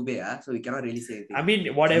against Dubey, so we cannot really say anything. I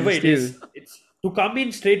mean, whatever it Still. is, it's to come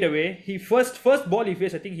in straight away. He first ball he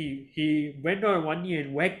faced, I think he went on one knee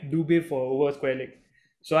and whacked Dubey for over square leg.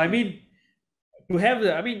 So I mean, to have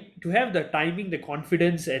the timing, the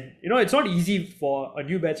confidence, and it's not easy for a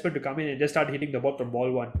new batsman to come in and just start hitting the ball from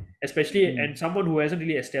ball one, especially and someone who hasn't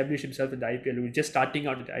really established himself in the IPL, who's just starting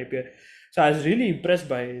out in the IPL. So I was really impressed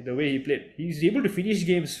by the way he played. He's able to finish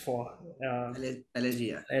games for LSG,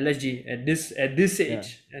 yeah. LSG at this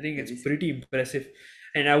age. I think it's pretty impressive,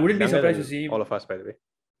 and I wouldn't be Younger surprised to than see him. all of us, by the way.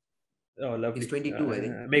 Oh, lovely! He's 22, I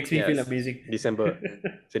think. Makes me feel Yes. amazing. December.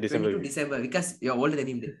 Say December. 22 December, because you're older than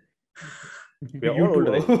him. We are You all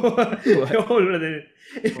older. too. than- You're older than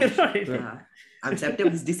I'm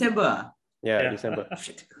September. It's December. Yeah, Yeah. December.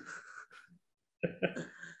 Shit.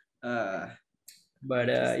 But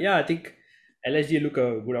yeah, I think LSG look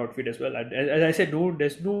a good outfit as well. And as I said,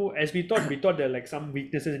 there's no, as we thought there are like some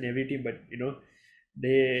weaknesses in every team, but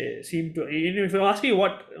they seem to. If you ask me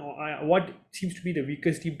what seems to be the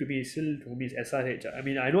weakest team to me, still for me is SRH. I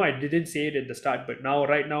mean, I know I didn't say it at the start, but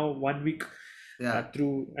right now 1 week Yeah.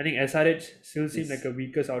 through, I think SRH still seems like a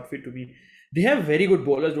weakest outfit to me. They have very good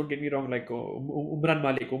bowlers, don't get me wrong, like Umran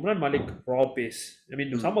Malik, raw pace. I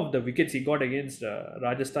mean, some of the wickets he got against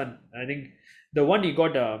Rajasthan, I think the one he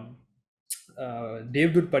got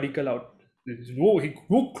Devdut Padikkal out, there's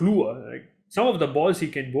no clue. Like some of the balls he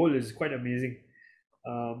can bowl is quite amazing.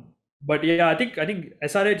 But yeah, I think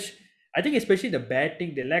SRH, I think especially the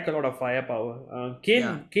batting, they lack a lot of firepower.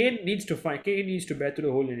 Kane needs to bat through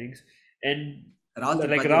the whole innings, and Rahul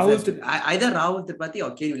like Tripathi Rahul, has to- either Rahul Tripathi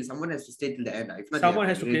or Kane. Someone has to stay till the end. If not, someone they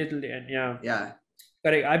has to play till the end. Yeah, Yeah.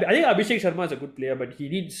 correct. I think Abhishek Sharma is a good player, but he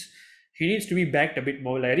needs to be backed a bit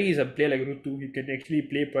more. Like, I think he's a player like Rutu. He can actually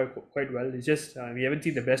play quite well. It's just we haven't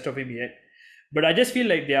seen the best of him yet. But I just feel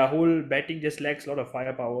like their whole batting just lacks a lot of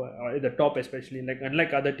firepower at the top, especially. Like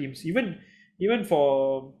unlike other teams, even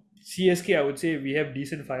for CSK, I would say we have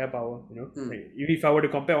decent firepower. Like, if I were to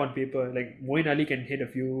compare on paper, like Moeen Ali can hit a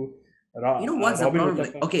few. You know what's the Robin problem?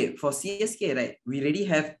 Uthappa. Like, okay, for CSK, right, we already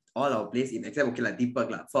have all our players in, except okay, like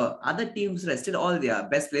Deepak. For other teams, right, still all their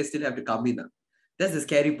best players still have to come in. That's the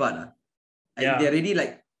scary part. And Yeah. they're already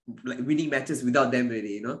like winning matches without them,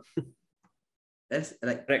 really, That's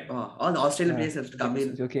like Correct. all the Australian players have to come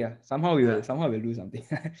It's in. okay. Somehow we will do something.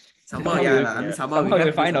 Somehow, we yeah. will- lah. I mean, somehow Somehow we we'll have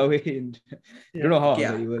to find do our way. And don't know how. Okay,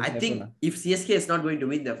 but it will I happen, think lah. if CSK is not going to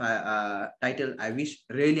win the title, I wish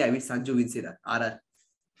Sanju wins it. RR.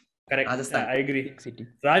 Correct. Rajasthan. I agree. Big city.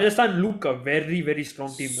 Rajasthan look a very, very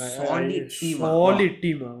strong team. Solid team, Solid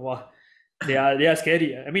team. Wow. They are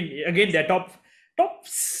scary. I mean, again, they're top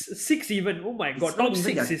 6 even. Oh my It's god, not top even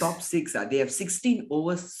 6 their is top 6. They have 16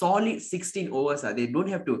 overs, solid 16 overs. They don't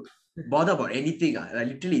have to bother about anything.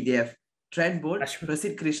 Literally, they have Trent Bolt, Ashwin.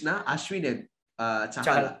 Prasidh Krishna, Ashwin, and Chahal.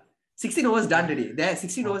 Chahal. 16 overs done already. There,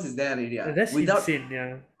 16 overs is there already. That's Without, insane.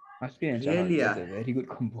 Yeah. Ashwin and Really, Chahal, that's a very good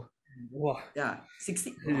combo. Wow. yeah,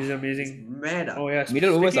 16. This is amazing. It's mad. Oh yeah.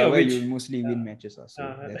 Middle overs speaking are of where which, you mostly win matches.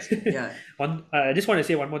 So that's Yeah. I just want to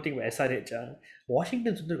say one more thing about SRH.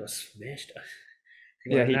 Washington Sundar was smashed.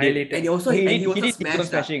 Yeah, he did. Annihilated. And he also he and did he also his own smashed.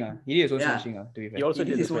 smashing. He did his own Yeah. smashing. To be fair. He also He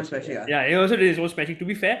did his the own smashing. smashing. Yeah, he also did his own smashing. To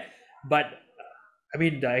be fair, but I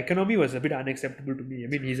mean the economy was a bit unacceptable to me. I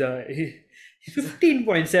mean he's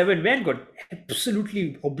 15.7. Man got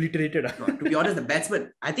absolutely obliterated. No, to be honest, the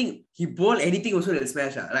batsman, I think he bowled anything also will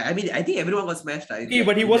smash. Like, I mean, I think everyone got smashed. Okay,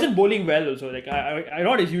 but he wasn't bowling well also. Like I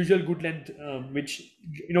not his usual good length, which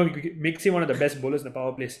makes him one of the best bowlers in the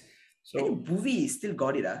power plays. I So think Bhuvi still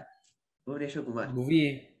got it. Bhuvaneshwar Kumar.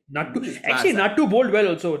 movie. Bhuvi is Actually, class, Nattu bowled well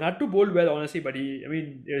also. Nattu bowled well, honestly, but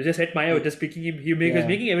it was just at Maya was just picking him. He was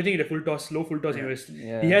making everything in a full toss, slow full toss.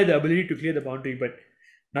 Yeah. He had the ability to clear the boundary, but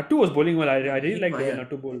Nattu was bowling well. I really like the way Maya.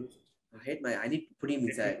 Nattu bowled. I need to put him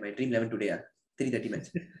inside my dream 11 today. 3:30 match.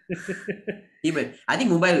 Even I think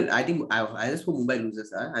Mumbai. I just hope Mumbai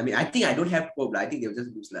loses. I mean, I think I don't have hope. I think they'll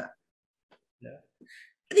just lose. Yeah.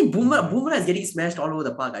 I think Bumrah is getting smashed all over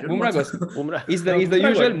the park. I don't know. Bumrah. It's the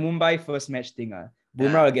usual Mumbai first match thing.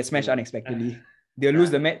 Bumrah will get smashed unexpectedly. They'll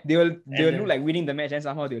lose the match. They'll look like winning the match, and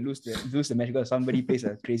somehow they'll lose the match because somebody plays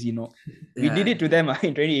a crazy knock. We did it to them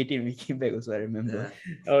in 2018 when we came back. Also, I remember.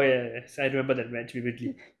 Oh yeah, yes. I remember that match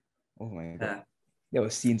vividly. Oh my god, that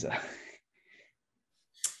was scenes.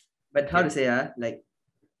 But how to say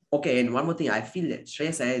okay, and one more thing, I feel that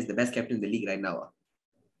Shreyas Iyer is the best captain in the league right now.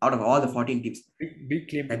 Out of all the 14 teams. Big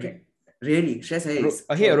claim to make. Really, Shreyas Iyer is...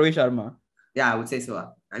 Rohit Sharma. Yeah, I would say so.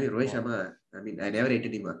 I mean, Rohit Sharma, I never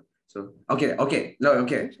rated him. So, okay.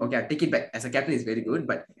 I take it back. As a captain, he's very good.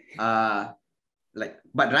 But,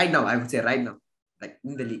 but right now, I would say right now,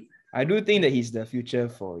 in the league. I do think that he's the future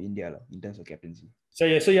for India in terms of captaincy. So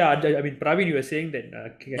yeah, I mean, Praveen, you were saying that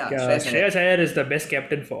Shreyas Iyer is the best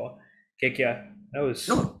captain for KKR. That was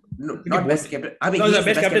no, not best captain. I mean, he's the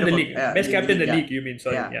best captain in the league. Yeah, best captain in the league, you mean?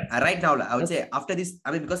 Sorry. Yeah. Right now, I would say after this,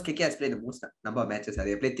 I mean, because KKR has played the most number of matches.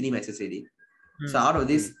 They played 3 matches already. So out of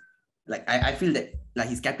this, I feel that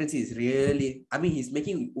his captaincy is really. I mean, he's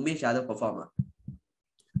making Umesh Yadav perform.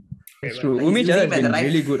 It's true. Umesh Yadav has been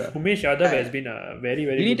really good. Umesh Yadav has been a very,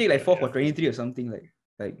 very. Did he take 4 for 23 or something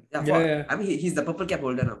Yeah. I mean, he's the purple cap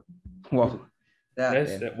holder now. Wow.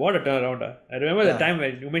 Yes, what a turnaround. I remember the time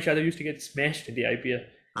when Umesh Yadav used to get smashed in the IPL.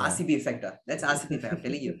 RCB effect. That's RCB effect. I'm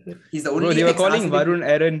telling you. He's the only. Bro, they were calling Varun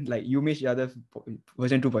Aaron Umesh Yadav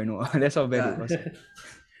version 2.0. That's how bad it was.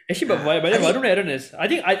 Actually, but Varun Aaron is. I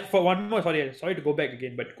think for one more. Sorry to go back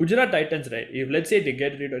again. But Gujarat Titans, right? If let's say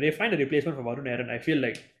they find a replacement for Varun Aaron, I feel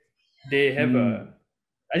like they have a.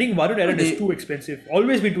 I think Varun Aaron is too expensive.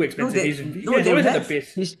 Always been too expensive. He's always at the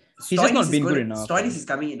pace. He's just not been good enough. Stoinis is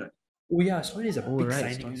coming in. Oh yeah, Stoinis is a big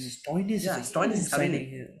signing. Stoinis is coming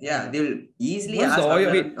in. Yeah, they'll easily ask.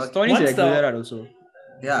 Stoinis is Gujarat also.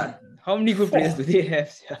 Yeah. How many good players do they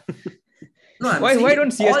have? No, why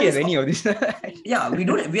don't CSK have any of this? Yeah, we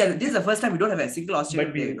don't. This is the first time we don't have a single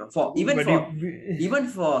Australian player. Even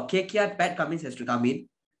for KKR, Pat Cummins has to come in.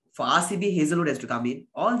 For RCB, Hazelwood has to come in.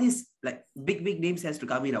 All these big names has to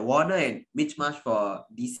come in. Warner and Mitch Marsh for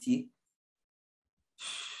DC.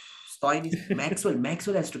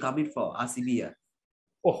 Maxwell has to come in for RCB.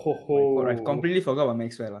 God, I completely forgot about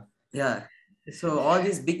Maxwell. Yeah. So all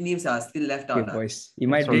these big names are still left out. Boys. He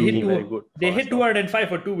might they hit 205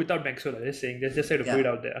 for 2 without Maxwell. I'm just saying. Just had to put it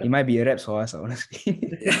out there. He might be a reps for us, honestly.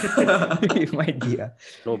 It might be.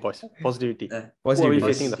 No, boys. Positivity. Who are we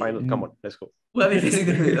facing in the final? Come on, let's go. Who are we facing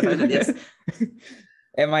in the final? Yes.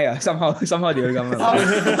 MI, somehow they will come out.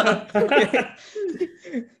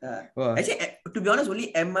 Actually, to be honest,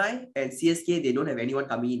 only MI and CSK, they don't have anyone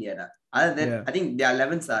coming in yet. Other than, I think their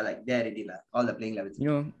 11s are there already. All the playing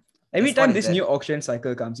 11s. Every time this new auction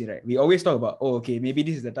cycle comes in, right, we always talk about, maybe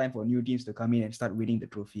this is the time for new teams to come in and start winning the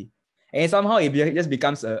trophy. And somehow it just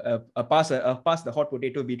becomes a pass the hot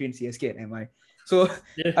potato between CSK and MI. So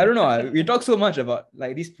I don't know. We talk so much about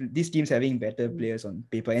these teams having better players on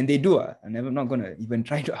paper, and they do. I'm not gonna even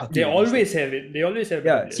try to argue. They always have it. They always have.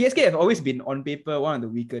 Yeah, CSK have always been on paper one of the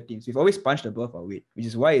weaker teams. We've always punched above our weight, which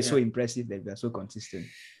is why it's so impressive that we are so consistent.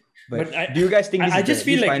 But do you guys think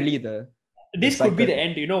finally this could be the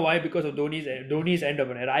end? You know why? Because of Dhoni's end of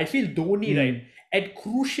an era. I feel Dhoni, right, at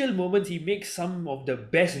crucial moments, he makes some of the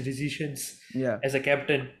best decisions as a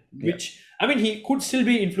captain, which, I mean, he could still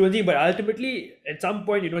be influencing, but ultimately, at some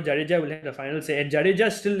point, Jadeja will have the final say, and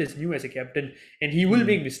Jadeja still is new as a captain, and he will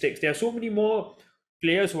make mistakes. There are so many more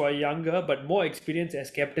players who are younger, but more experienced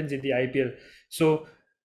as captains in the IPL. So,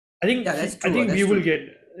 I think we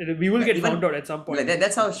will get found out at some point.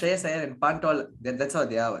 That's how Shreyas Iyer and Pantol, that's how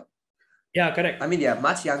they are. Yeah, correct. I mean, they are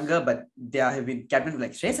much younger, but they have been captain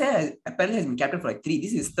Shreyas Iyer apparently has been captain for 3.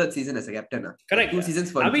 This is his 3rd season as a captain. Correct. 2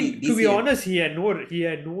 seasons for. I mean, to be honest, he had no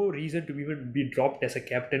reason to even be dropped as a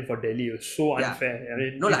captain for Delhi. It was so unfair. I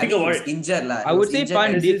mean, he was injured. I would say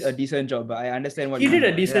Pan did a decent job, but I understand what he did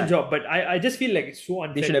a decent job, but I just feel like it's so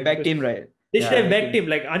unfair. They should have backed him, right? They should have backed him.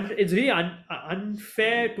 It's really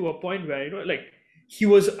unfair to a point where he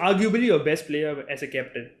was arguably your best player as a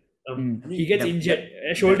captain. He gets injured,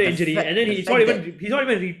 a shoulder injury, and then he's not even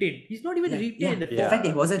retained. He's not even retained. In fact,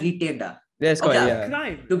 he wasn't retained. That's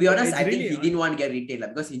quite To be honest, I think he didn't want to get retained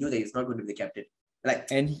because he knew that he's not going to be the captain.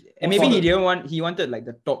 And maybe he didn't want. He wanted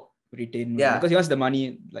the top retained because he wants the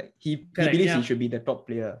money. He believes he should be the top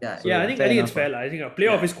player. I think it's fair. I think a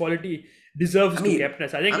player of his quality deserves to captain.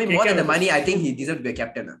 I mean, more than the money, I think he deserves to be a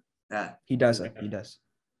captain. He does.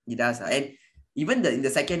 He does. And even in the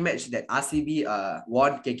second match that RCB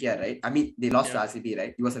won KKR, right? I mean, they lost to Yeah. RCB,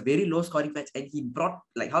 right? It was a very low scoring match, and he brought,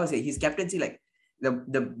 like, how to say, his captaincy, like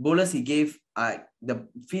the bowlers he gave, the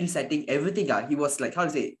field setting, everything. He was like, how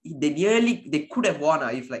to say, they could have won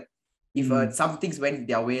if some things went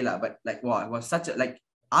their way, but like, wow, it was such a, like,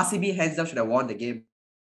 RCB hands down should have won the game.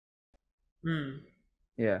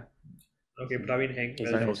 Yeah. Okay, Praveen hang. Okay,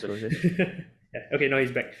 Well nice, done. Roses. Yeah, okay, now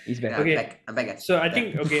he's back. He's back. Yeah, Okay. I'm back. So I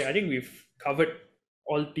think we've covered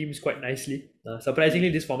all teams quite nicely. Surprisingly,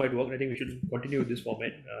 this format worked. I think we should continue with this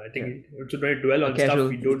format. I think we should not dwell on stuff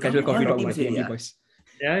we don't. Casual coffee talk by teams, TNT yeah. boys.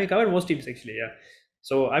 Yeah, we covered most teams actually. Yeah.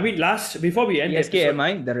 So I mean, before we end the SK, episode,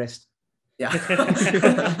 MI, the rest. Yeah.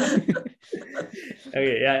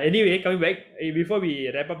 Okay, yeah. Anyway, coming back, before we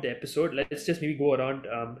wrap up the episode, let's just maybe go around.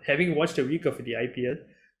 Having watched a week of the IPL,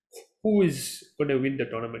 who is going to win the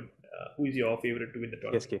tournament? Who is your favorite to win the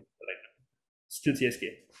tournament? CSK. Right now? Still CSK.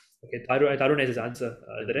 Okay, Tarun has his answer.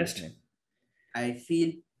 The rest? I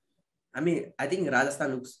think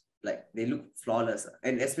Rajasthan they look flawless,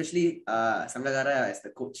 and especially Sangakkara as the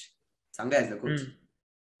coach. Sangha as the coach.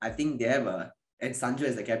 I think they have and Sanju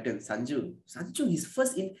as the captain. Sanju, his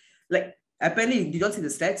first apparently, did you all see the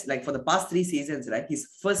stats? Like, for the past 3 seasons, right? His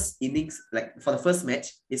first innings, like for the first match,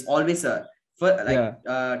 is always 2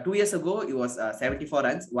 years ago it was 74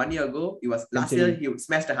 runs. 1 year ago it was last year he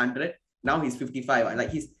smashed 100. Now he's 55. Like,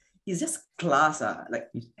 he's just class.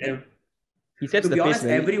 He sets to the be pace honest,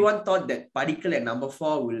 very. everyone thought that Padikkal at number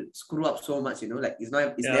 4 will screw up so much. Like, it's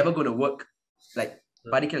never going to work. Like,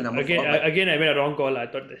 Padikkal at number 4. Again, I made a wrong call. I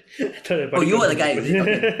thought that Oh, you were the guy.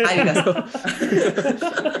 Okay. Hi, guys.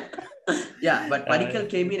 Yeah, but Padikkal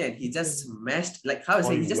came in and he just smashed, like, how to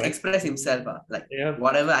say, he just expressed himself.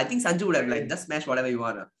 Whatever. I think Sanju would have just smashed whatever you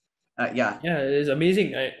want. Yeah, it's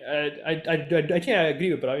amazing. I actually I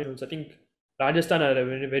agree with Praveen also. I think Rajasthan are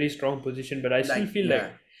in a very strong position, but I still feel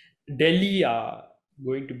like Delhi are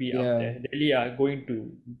going to be up there. Delhi are going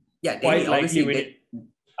to quite likely win it.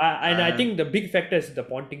 And I think the big factor is the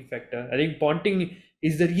Ponting factor. I think Ponting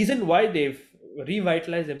is the reason why they've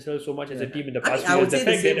revitalized themselves so much as a team in the past I few would years.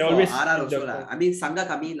 say the same for always RR also. I mean, Sangha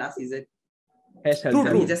coming in last season has helped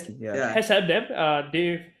True. them. has helped them.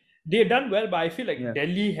 They've done well, but I feel like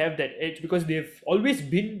Delhi have that edge because they've always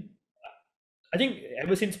been. I think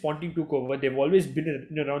ever since Ponting took over, they've always been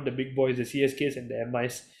in around the big boys, the CSKs and the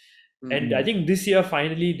MIs. And I think this year,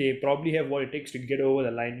 finally, they probably have what it takes to get over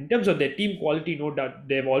the line. In terms of their team quality, no doubt,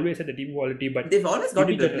 they've always had the team quality, but they've always got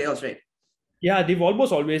into the playoffs, right? Yeah, they've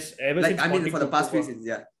almost always, ever since for the past few seasons,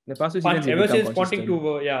 The past few seasons, ever since Ponting consistent. took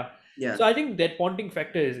over, yeah. So I think that Ponting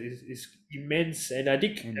factor is immense, and I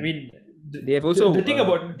think, they have also the thing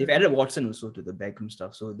about they've added Watson also to the backroom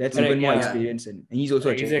stuff, so that's even more experience, and he's also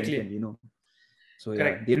a champion, So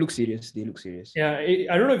they look serious. Yeah,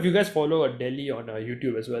 I don't know if you guys follow Delhi on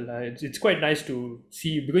YouTube as well. It's quite nice to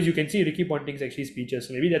see because you can see Ricky Ponting's actually speeches.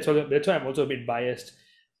 So maybe that's why I'm also a bit biased.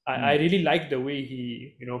 I really like the way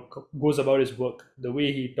he goes about his work, the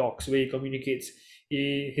way he talks, the way he communicates.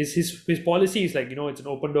 His policy is like it's an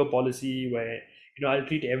open door policy where I'll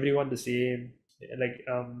treat everyone the same. Like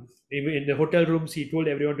even in the hotel rooms, he told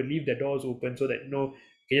everyone to leave their doors open so that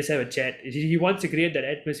you just have a chat. He wants to create that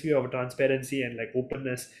atmosphere of transparency and like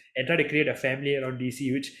openness and try to create a family around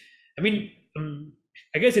DC, which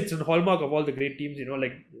I guess it's a hallmark of all the great teams,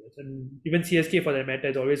 like even CSK for that matter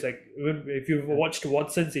is always like, even if you've watched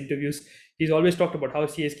Watson's interviews, he's always talked about how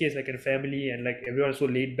CSK is like a family and like everyone's so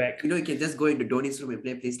laid back. You can just go into Dhoni's room and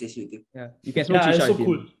play PlayStation with him. Yeah, you can smoke shisha. It's so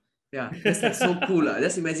cool. Yeah, that's like so cool.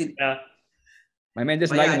 Just imagine. Yeah. My man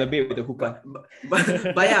just lying on the bed with the hookah.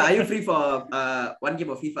 Baya, are you free for one game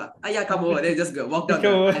of FIFA? Yeah, come over. Then just go walk down.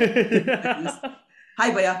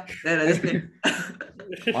 Hi, Baya. Then I just play.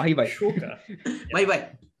 Hi, bye.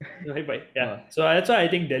 Bye. Yeah. So that's why I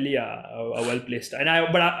think Delhi are well placed. And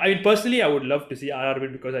I mean personally, I would love to see RR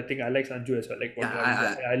win because I think I like Sanju as well. Like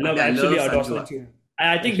I love Sanju.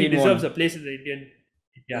 I think he deserves a place in the Indian.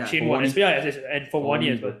 Yeah, Shane Warne. And for 1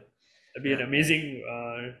 year as well. That'd be an amazing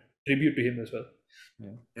tribute to him as well.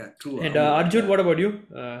 Yeah, true. And Arjun, what about you?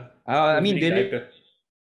 I mean, Delhi.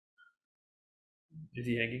 Is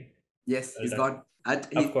he hanging? Yes, he's gone. Of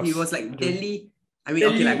he was like Delhi. I mean,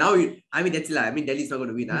 okay, now that's it. I mean, Delhi's not going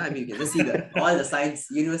to win. I mean, you can just see all the signs,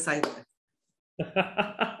 universe signs.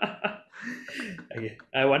 Okay.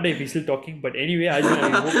 I wonder if he's still talking, but anyway, Arjun,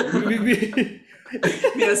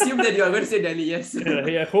 we assume that you are going to say Delhi. Yes.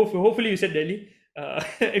 Hopefully, you said Delhi.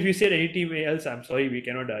 If you said any team else, I'm sorry, we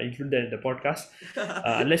cannot include that in the podcast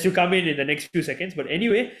unless you come in the next few seconds. But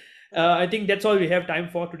anyway, I think that's all we have time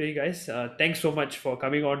for today, guys. Thanks so much for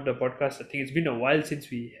coming on the podcast. I think it's been a while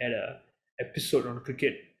since we had a episode on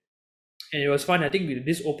cricket. and it was fun. I think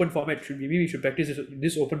this open format should be, maybe we should practice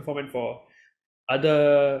this open format for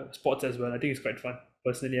other sports as well. I think it's quite fun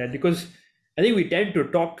personally, and because I think we tend to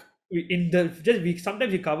talk we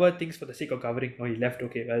sometimes we cover things for the sake of covering. Oh, he left.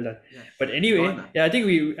 Okay, well done. Yeah. But anyway, Gone, yeah, I think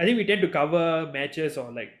we tend to cover matches or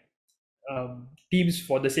like teams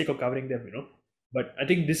for the sake of covering them, But I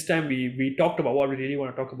think this time we talked about what we really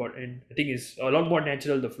want to talk about, and I think it's a lot more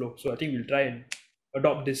natural, the flow. So I think we'll try and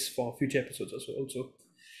adopt this for future episodes also.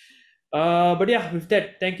 But yeah, with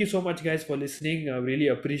that, thank you so much, guys, for listening. I really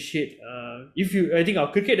appreciate. I think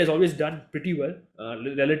our cricket has always done pretty well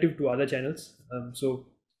relative to other channels. So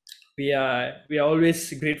we are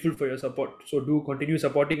always grateful for your support. So do continue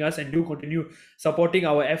supporting us, and do continue supporting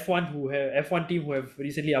our F1 team who have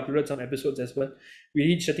recently uploaded some episodes as well. We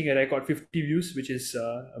reached, I think, a record 50 views, which is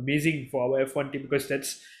amazing for our F1 team, because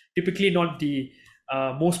that's typically not the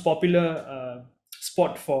most popular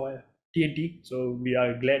spot for TNT. So we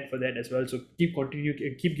are glad for that as well. So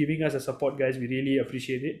keep giving us a support, guys. We really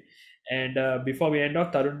appreciate it. And before we end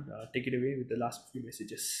off, Tarun, take it away with the last few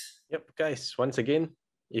messages. Yep, guys. Once again,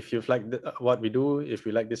 if you've liked what we do, if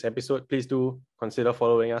you like this episode, please do consider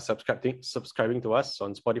following us, subscribing to us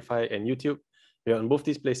on Spotify and YouTube. We are on both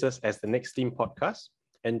these places as the Next Team Podcast.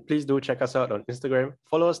 And please do check us out on Instagram.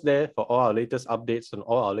 Follow us there for all our latest updates on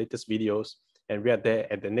all our latest videos. And we are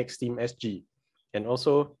there at the Next Team SG. And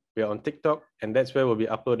also, we are on TikTok, and that's where we'll be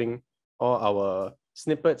uploading all our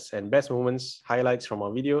snippets and best moments, highlights from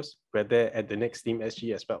our videos. We're there at the Next Team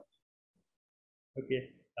SG as well. Okay.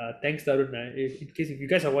 Thanks, Tarun. In case if you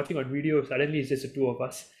guys are watching on video, suddenly it's just the two of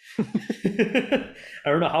us. I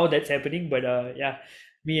don't know how that's happening, but yeah,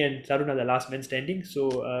 me and Tarun are the last men standing.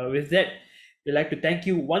 So with that, we'd like to thank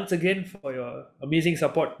you once again for your amazing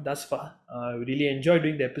support thus far. We really enjoy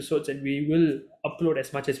doing the episodes, and we will upload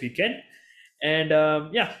as much as we can. And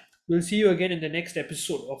yeah, we'll see you again in the next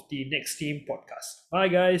episode of the Next Team Podcast. Bye,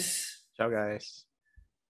 guys. Ciao, guys.